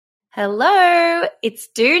Hello, it's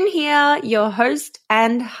Doon here, your host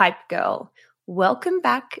and hype girl. Welcome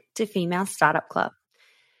back to Female Startup Club.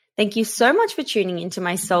 Thank you so much for tuning into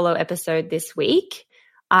my solo episode this week.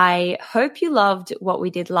 I hope you loved what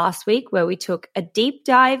we did last week where we took a deep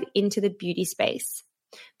dive into the beauty space,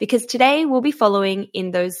 because today we'll be following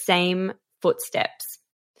in those same footsteps.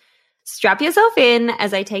 Strap yourself in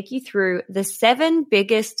as I take you through the 7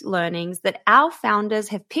 biggest learnings that our founders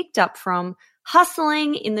have picked up from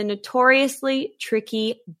hustling in the notoriously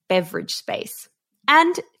tricky beverage space,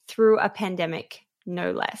 and through a pandemic,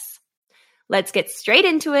 no less. Let's get straight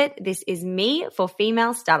into it. This is me for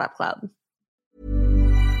Female Startup Club.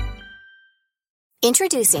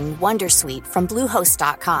 Introducing Wondersuite from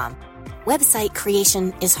Bluehost.com. Website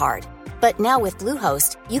creation is hard, but now with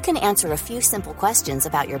Bluehost, you can answer a few simple questions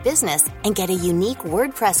about your business and get a unique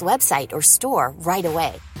WordPress website or store right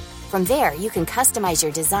away. From there, you can customize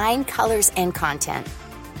your design, colors, and content.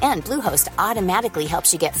 And Bluehost automatically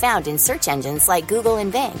helps you get found in search engines like Google and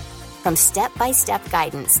Bing. From step-by-step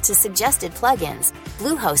guidance to suggested plugins,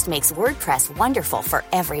 Bluehost makes WordPress wonderful for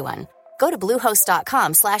everyone. Go to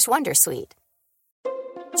bluehost.com/wondersuite.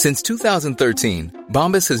 Since 2013,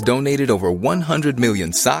 Bombas has donated over 100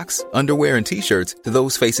 million socks, underwear, and T-shirts to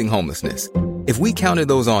those facing homelessness. If we counted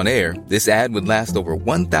those on air, this ad would last over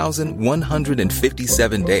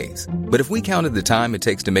 1,157 days. But if we counted the time it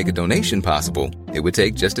takes to make a donation possible, it would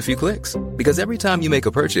take just a few clicks. Because every time you make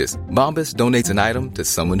a purchase, Bombas donates an item to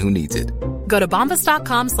someone who needs it. Go to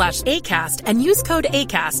bombas.com/ACAST and use code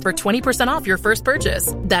ACAST for 20% off your first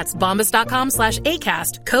purchase. That's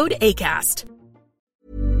bombas.com/ACAST, code ACAST.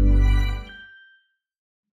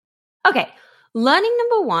 Okay, learning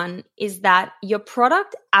number 1 is that your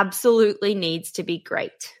product absolutely needs to be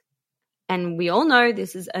great. And we all know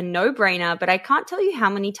this is a no-brainer, but I can't tell you how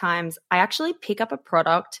many times I actually pick up a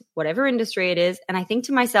product, whatever industry it is, and I think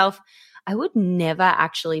to myself, I would never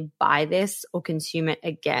actually buy this or consume it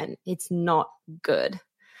again. It's not good.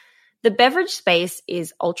 The beverage space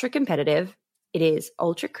is ultra competitive. It is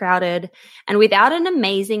ultra crowded. And without an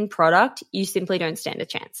amazing product, you simply don't stand a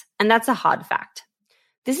chance. And that's a hard fact.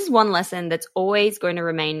 This is one lesson that's always going to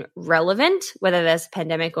remain relevant, whether there's a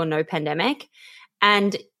pandemic or no pandemic.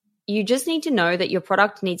 And you just need to know that your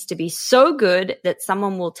product needs to be so good that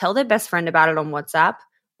someone will tell their best friend about it on WhatsApp,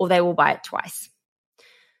 or they will buy it twice.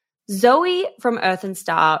 Zoe from Earth and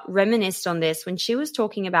Star reminisced on this when she was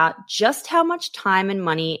talking about just how much time and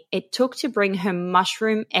money it took to bring her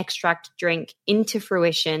mushroom extract drink into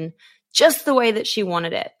fruition just the way that she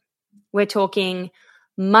wanted it. We're talking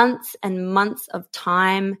months and months of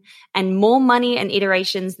time and more money and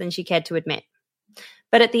iterations than she cared to admit.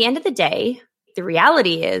 But at the end of the day, the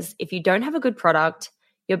reality is if you don't have a good product,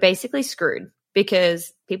 you're basically screwed,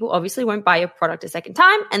 because people obviously won't buy your product a second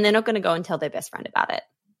time and they're not going to go and tell their best friend about it.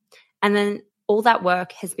 And then all that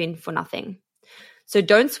work has been for nothing. So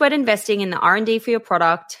don't sweat investing in the R&D for your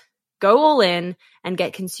product. Go all in and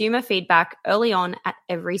get consumer feedback early on at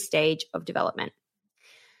every stage of development.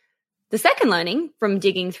 The second learning from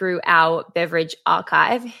digging through our beverage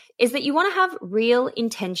archive is that you want to have real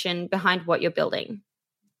intention behind what you're building.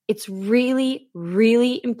 It's really,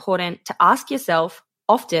 really important to ask yourself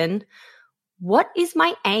often, what is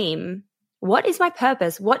my aim? What is my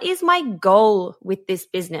purpose? What is my goal with this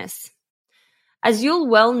business? As you'll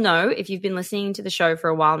well know if you've been listening to the show for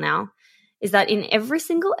a while now, is that in every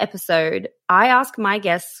single episode, I ask my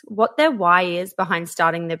guests what their why is behind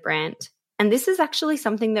starting their brand. And this is actually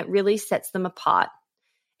something that really sets them apart.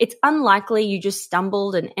 It's unlikely you just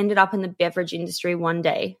stumbled and ended up in the beverage industry one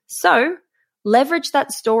day. So leverage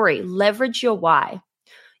that story, leverage your why.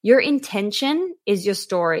 Your intention is your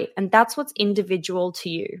story, and that's what's individual to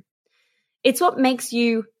you. It's what makes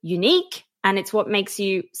you unique, and it's what makes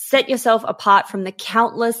you set yourself apart from the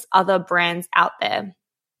countless other brands out there.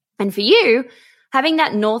 And for you, having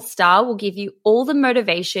that North Star will give you all the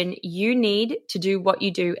motivation you need to do what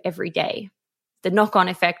you do every day. The knock-on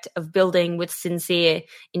effect of building with sincere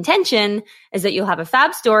intention is that you'll have a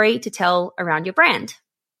fab story to tell around your brand.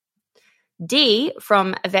 Dee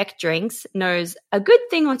from Avec Drinks knows a good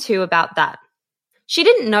thing or two about that. She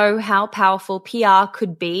didn't know how powerful PR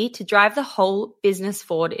could be to drive the whole business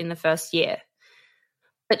forward in the first year.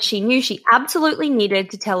 But she knew she absolutely needed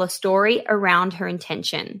to tell a story around her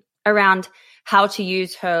intention, around how to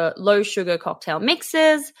use her low sugar cocktail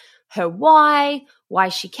mixes, her why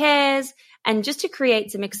she cares, and just to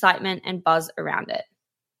create some excitement and buzz around it.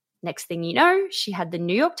 Next thing you know, she had the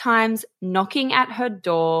New York Times knocking at her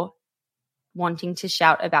door, wanting to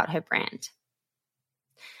shout about her brand.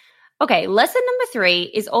 Okay, lesson number 3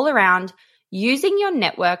 is all around using your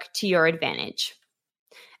network to your advantage.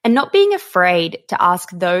 and not being afraid to ask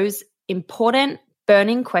those important,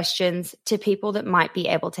 burning questions to people that might be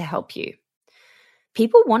able to help you.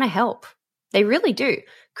 People want to help. They really do.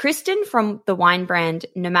 Kristen from the wine brand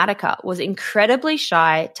Nomatica was incredibly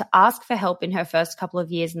shy to ask for help in her first couple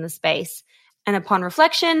of years in the space, and upon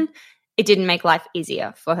reflection, it didn't make life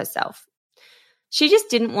easier for herself. She just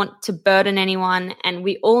didn't want to burden anyone, and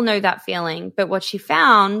we all know that feeling. But what she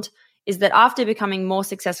found is that after becoming more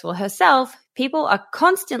successful herself, people are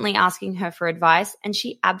constantly asking her for advice, and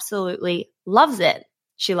she absolutely loves it.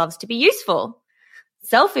 She loves to be useful.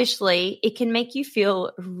 Selfishly, it can make you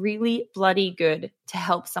feel really bloody good to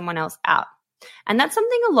help someone else out. And that's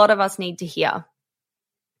something a lot of us need to hear.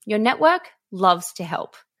 Your network loves to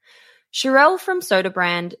help. Sherelle from soda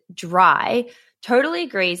brand Dry totally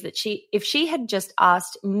agrees that if she had just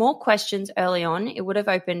asked more questions early on, it would have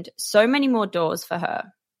opened so many more doors for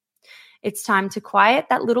her. It's time to quiet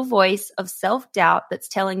that little voice of self-doubt that's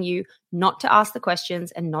telling you not to ask the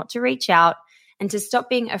questions and not to reach out, and to stop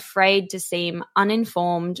being afraid to seem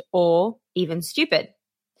uninformed or even stupid.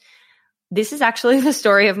 This is actually the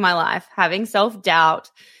story of my life, having self-doubt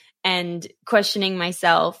and questioning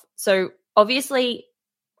myself. So obviously,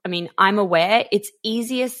 I'm aware it's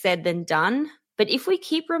easier said than done, but if we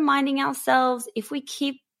keep reminding ourselves, if we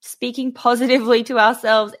keep speaking positively to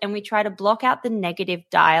ourselves and we try to block out the negative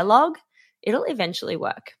dialogue, it'll eventually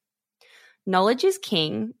work. Knowledge is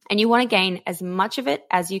king, and you want to gain as much of it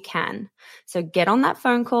as you can. So get on that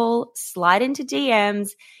phone call, slide into DMs,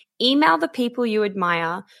 email the people you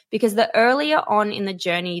admire, because the earlier on in the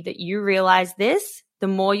journey that you realize this, the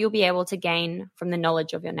more you'll be able to gain from the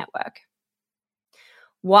knowledge of your network.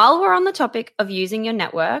 While we're on the topic of using your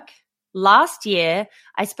network, last year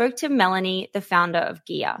I spoke to Melanie, the founder of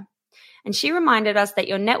Gear. And she reminded us that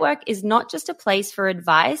your network is not just a place for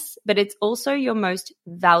advice, but it's also your most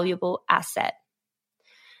valuable asset.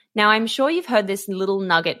 Now, I'm sure you've heard this little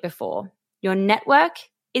nugget before. Your network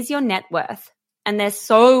is your net worth, and there's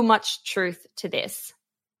so much truth to this.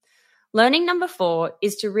 Learning number 4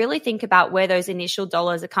 is to really think about where those initial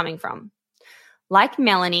dollars are coming from. Like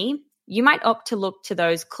Melanie, you might opt to look to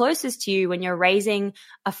those closest to you when you're raising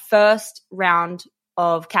a first round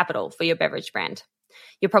of capital for your beverage brand.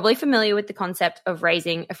 You're probably familiar with the concept of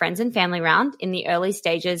raising a friends and family round in the early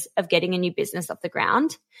stages of getting a new business off the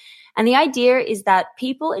ground. And the idea is that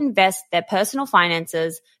people invest their personal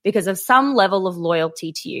finances because of some level of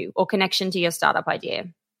loyalty to you or connection to your startup idea.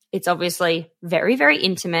 It's obviously very, very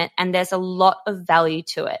intimate, and there's a lot of value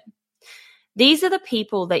to it. These are the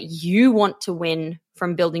people that you want to win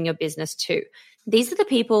from building your business too. These are the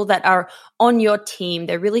people that are on your team.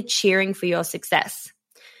 They're really cheering for your success.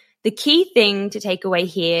 The key thing to take away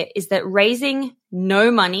here is that raising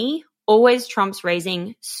no money always trumps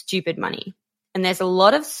raising stupid money. And there's a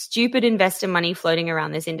lot of stupid investor money floating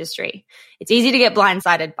around this industry. It's easy to get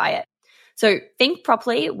blindsided by it. So think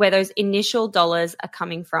properly where those initial dollars are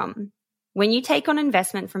coming from. When you take on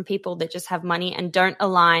investment from people that just have money and don't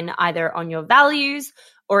align either on your values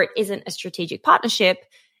or it isn't a strategic partnership,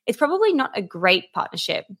 it's probably not a great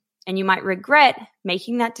partnership. And you might regret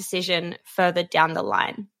making that decision further down the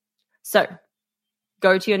line. So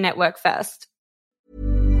go to your network first.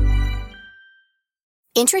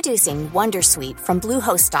 Introducing Wondersuite from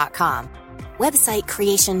Bluehost.com. Website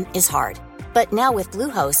creation is hard, but now with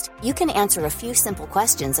Bluehost, you can answer a few simple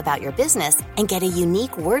questions about your business and get a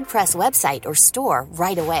unique WordPress website or store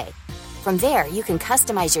right away. From there, you can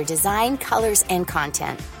customize your design, colors, and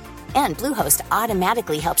content. And Bluehost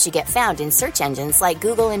automatically helps you get found in search engines like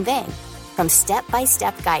Google and Bing. From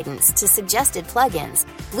step-by-step guidance to suggested plugins,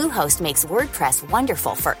 Bluehost makes WordPress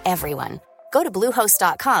wonderful for everyone. Go to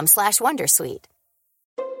bluehost.com/wondersuite.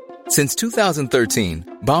 Since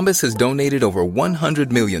 2013, Bombas has donated over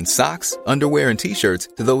 100 million socks, underwear, and T-shirts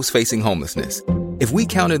to those facing homelessness. If we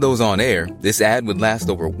counted those on air, this ad would last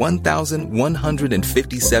over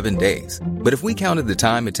 1,157 days. But if we counted the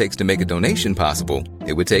time it takes to make a donation possible,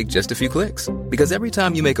 it would take just a few clicks. Because every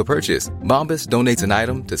time you make a purchase, Bombas donates an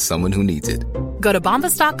item to someone who needs it. Go to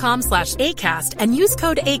bombas.com/ACAST and use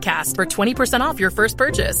code ACAST for 20% off your first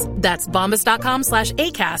purchase. That's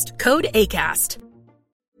bombas.com/ACAST, code ACAST.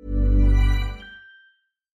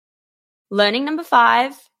 Learning number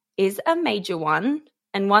 5 is a major one,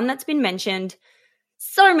 and one that's been mentioned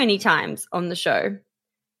so many times on the show.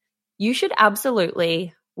 You should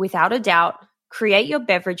absolutely, without a doubt, create your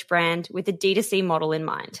beverage brand with a D2C model in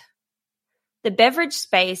mind. The beverage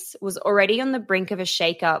space was already on the brink of a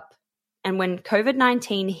shakeup, and when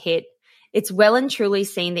COVID-19 hit, it's well and truly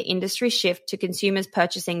seen the industry shift to consumers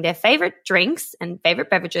purchasing their favorite drinks and favorite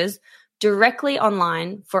beverages directly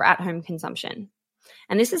online for at-home consumption.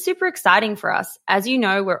 And this is super exciting for us. As you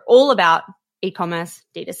know, we're all about e-commerce,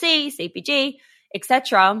 D2C, CPG,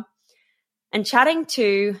 etc. And chatting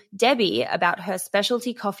to Debbie about her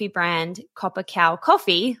specialty coffee brand, Copper Cow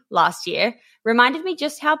Coffee, last year reminded me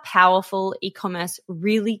just how powerful e-commerce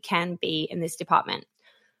really can be in this department.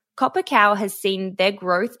 Copper Cow has seen their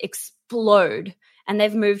growth explode, and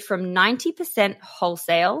they've moved from 90%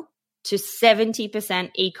 wholesale to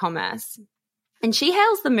 70% e-commerce. And she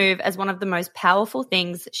hails the move as one of the most powerful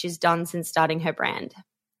things she's done since starting her brand.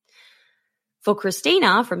 For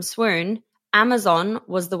Christina from Swoon, Amazon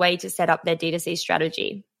was the way to set up their D2C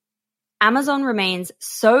strategy. Amazon remains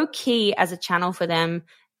so key as a channel for them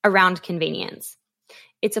around convenience.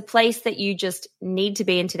 It's a place that you just need to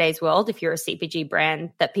be in today's world if you're a CPG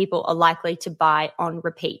brand that people are likely to buy on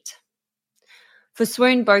repeat. For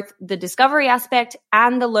Swoon, both the discovery aspect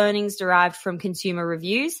and the learnings derived from consumer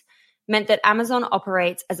reviews meant that Amazon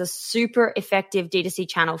operates as a super effective D2C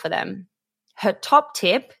channel for them. Her top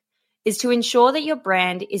tip is to ensure that your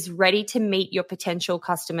brand is ready to meet your potential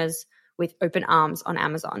customers with open arms on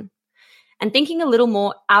Amazon. And thinking a little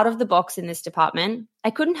more out of the box in this department, I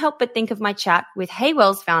couldn't help but think of my chat with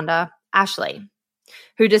Haywell's founder, Ashley,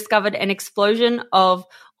 who discovered an explosion of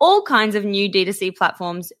all kinds of new D2C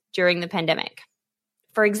platforms during the pandemic.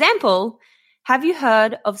 For example, have you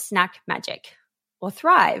heard of Snack Magic or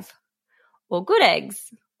Thrive or Good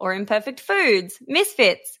Eggs or Imperfect Foods,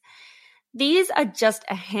 Misfits? These are just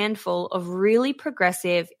a handful of really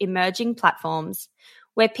progressive emerging platforms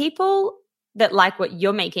where people that like what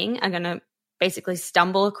you're making are going to basically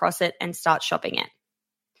stumble across it and start shopping it.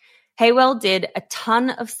 Haywell did a ton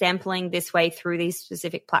of sampling this way through these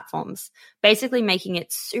specific platforms, basically making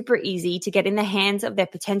it super easy to get in the hands of their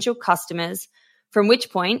potential customers, from which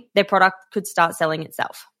point their product could start selling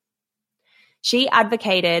itself. She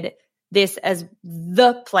advocated this as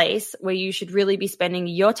the place where you should really be spending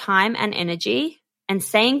your time and energy and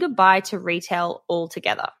saying goodbye to retail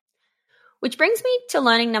altogether. Which brings me to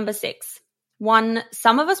learning number 6. One,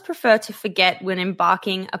 some of us prefer to forget when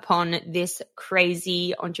embarking upon this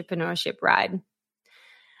crazy entrepreneurship ride.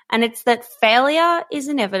 And it's that failure is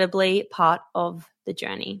inevitably part of the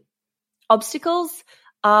journey. Obstacles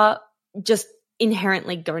are just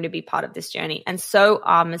inherently going to be part of this journey, and so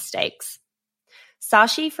are mistakes.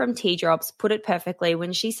 Sashi from Tea Drops put it perfectly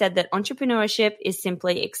when she said that entrepreneurship is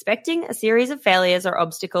simply expecting a series of failures or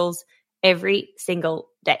obstacles every single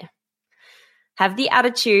day. Have the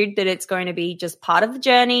attitude that it's going to be just part of the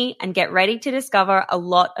journey and get ready to discover a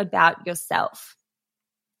lot about yourself.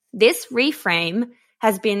 This reframe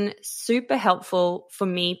has been super helpful for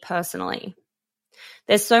me personally.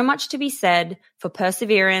 There's so much to be said for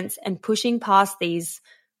perseverance and pushing past these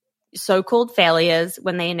so-called failures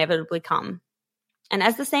when they inevitably come. And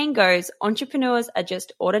as the saying goes, entrepreneurs are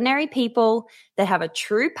just ordinary people that have a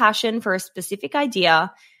true passion for a specific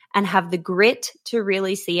idea and have the grit to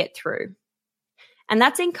really see it through. And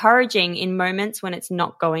that's encouraging in moments when it's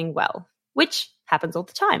not going well, which happens all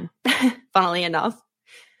the time, funnily enough.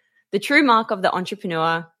 The true mark of the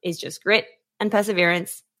entrepreneur is just grit and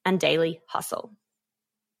perseverance and daily hustle.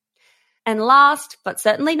 And last, but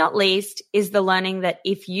certainly not least, is the learning that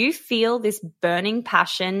if you feel this burning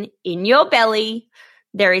passion in your belly,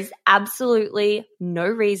 there is absolutely no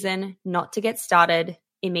reason not to get started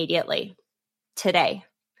immediately, today.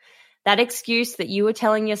 That excuse that you were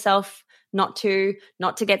telling yourself not to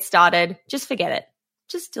get started, just forget it.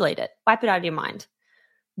 Just delete it. Wipe it out of your mind.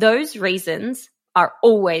 Those reasons are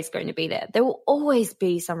always going to be there. There will always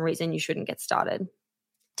be some reason you shouldn't get started.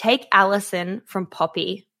 Take Allison from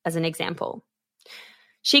Poppy as an example.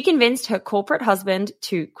 She convinced her corporate husband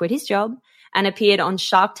to quit his job and appeared on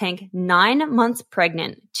Shark Tank 9 months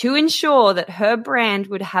pregnant to ensure that her brand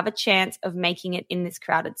would have a chance of making it in this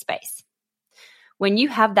crowded space. When you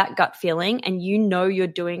have that gut feeling and you know you're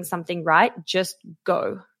doing something right, just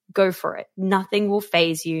go. Go for it. Nothing will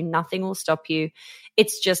faze you. Nothing will stop you.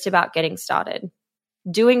 It's just about getting started.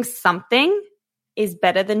 Doing something is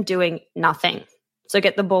better than doing nothing. So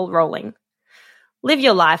get the ball rolling. Live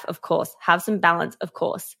your life, of course. Have some balance, of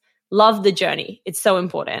course. Love the journey. It's so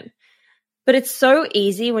important. But it's so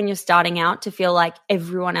easy when you're starting out to feel like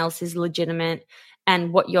everyone else is legitimate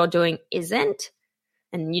and what you're doing isn't.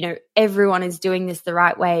 And, everyone is doing this the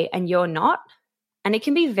right way and you're not. And it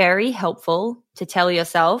can be very helpful to tell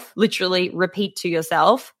yourself, literally repeat to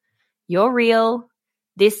yourself, you're real.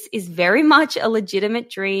 This is very much a legitimate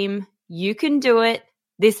dream. You can do it.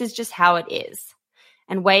 This is just how it is.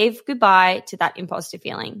 And wave goodbye to that imposter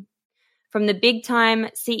feeling. From the big time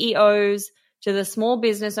CEOs to the small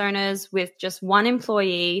business owners with just one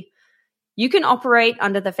employee, You can operate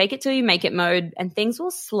under the fake it till you make it mode, and things will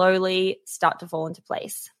slowly start to fall into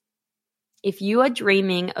place. If you are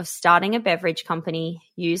dreaming of starting a beverage company,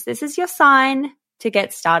 use this as your sign to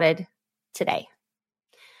get started today.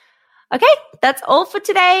 Okay, that's all for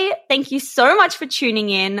today. Thank you so much for tuning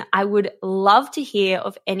in. I would love to hear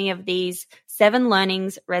if any of these 7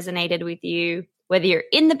 learnings resonated with you, whether you're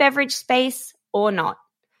in the beverage space or not.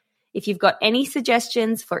 If you've got any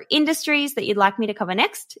suggestions for industries that you'd like me to cover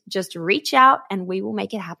next, just reach out and we will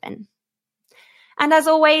make it happen. And as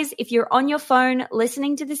always, if you're on your phone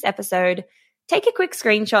listening to this episode, take a quick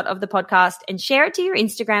screenshot of the podcast and share it to your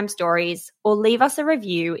Instagram stories or leave us a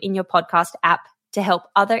review in your podcast app to help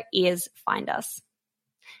other ears find us.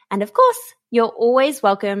 And of course, you're always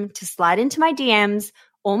welcome to slide into my DMs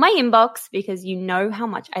or my inbox because you know how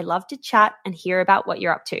much I love to chat and hear about what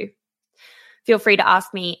you're up to. Feel free to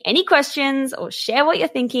ask me any questions or share what you're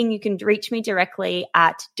thinking. You can reach me directly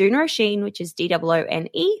at Doonroisin, which is DOONEROISIN,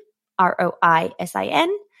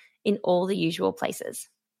 in all the usual places.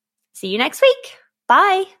 See you next week.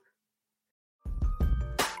 Bye.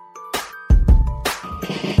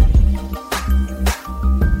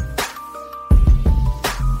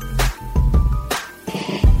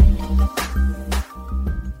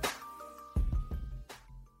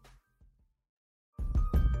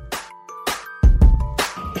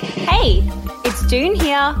 Hey, it's Doon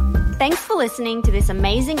here. Thanks for listening to this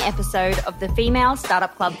amazing episode of the Female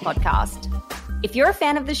Startup Club podcast. If you're a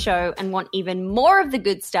fan of the show and want even more of the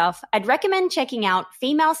good stuff, I'd recommend checking out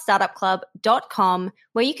femalestartupclub.com,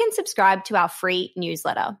 where you can subscribe to our free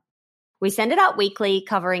newsletter. We send it out weekly,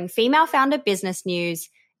 covering female founder business news,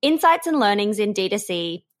 insights and learnings in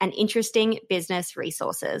D2C, and interesting business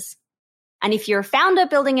resources. And if you're a founder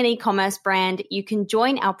building an e-commerce brand, you can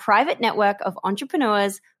join our private network of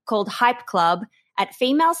entrepreneurs called Hype Club at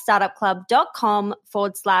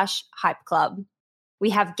femalestartupclub.com/Hype Club. We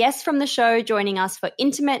have guests from the show joining us for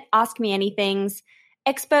intimate Ask Me Anythings,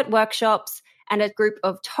 expert workshops, and a group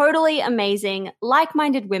of totally amazing,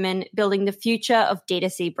 like-minded women building the future of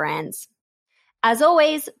D2C brands. As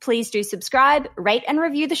always, please do subscribe, rate and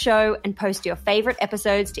review the show, and post your favorite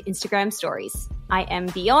episodes to Instagram stories. I am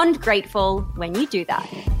beyond grateful when you do that.